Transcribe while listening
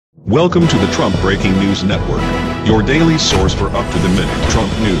Welcome to the Trump Breaking News Network, your daily source for up-to-the-minute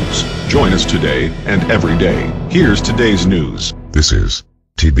Trump news. Join us today and every day. Here's today's news. This is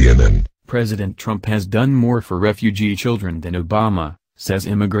TBNN. President Trump has done more for refugee children than Obama, says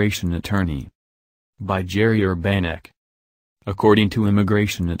immigration attorney. By Jerry Urbanek. According to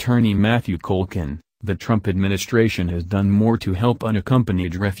immigration attorney Matthew Kolken, the Trump administration has done more to help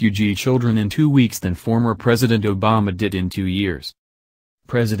unaccompanied refugee children in 2 weeks than former President Obama did in 2 years.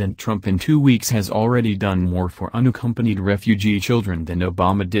 President Trump in 2 weeks has already done more for unaccompanied refugee children than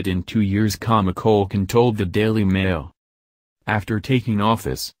Obama did in 2 years, Kolken told the Daily Mail. After taking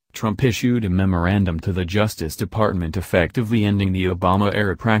office, Trump issued a memorandum to the Justice Department effectively ending the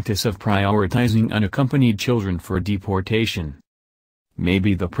Obama-era practice of prioritizing unaccompanied children for deportation.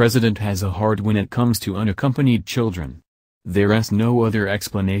 Maybe the president has a heart when it comes to unaccompanied children. There's no other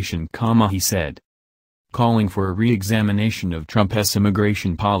explanation, he said. Calling for a re-examination of Trump's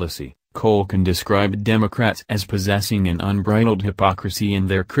immigration policy, Kolken described Democrats as possessing an unbridled hypocrisy in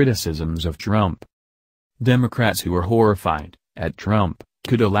their criticisms of Trump. Democrats who are horrified at Trump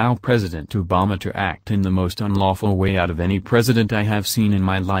could allow President Obama to act in the most unlawful way out of any president I have seen in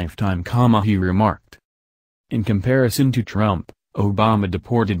my lifetime, he remarked. In comparison to Trump, Obama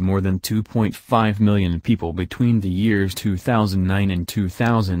deported more than 2.5 million people between the years 2009 and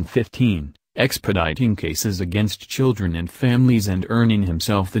 2015. Expediting cases against children and families and earning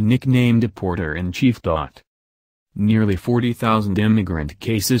himself the nickname Deporter-in-Chief. Nearly 40,000 immigrant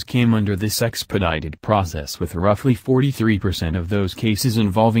cases came under this expedited process, with roughly 43% of those cases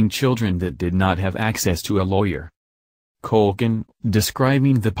involving children that did not have access to a lawyer. Kolken,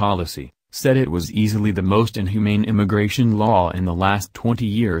 describing the policy, said it was easily the most inhumane immigration law in the last 20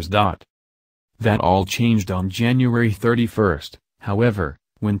 years. That all changed on January 31, however,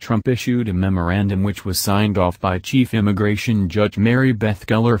 when Trump issued a memorandum which was signed off by Chief Immigration Judge Mary Beth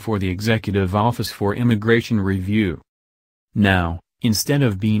Geller for the Executive Office for Immigration Review. Now, instead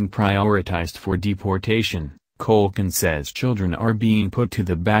of being prioritized for deportation, Kolken says children are being put to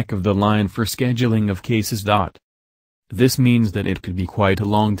the back of the line for scheduling of cases. This means that it could be quite a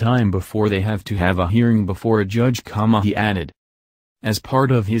long time before they have to have a hearing before a judge, he added. As part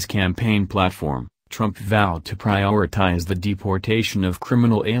of his campaign platform, Trump vowed to prioritize the deportation of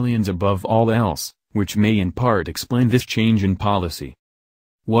criminal aliens above all else, which may in part explain this change in policy.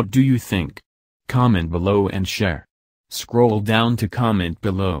 What do you think? Comment below and share. Scroll down to comment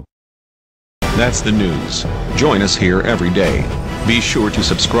below. That's the news. Join us here every day. Be sure to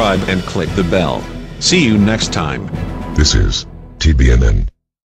subscribe and click the bell. See you next time. This is TBNN.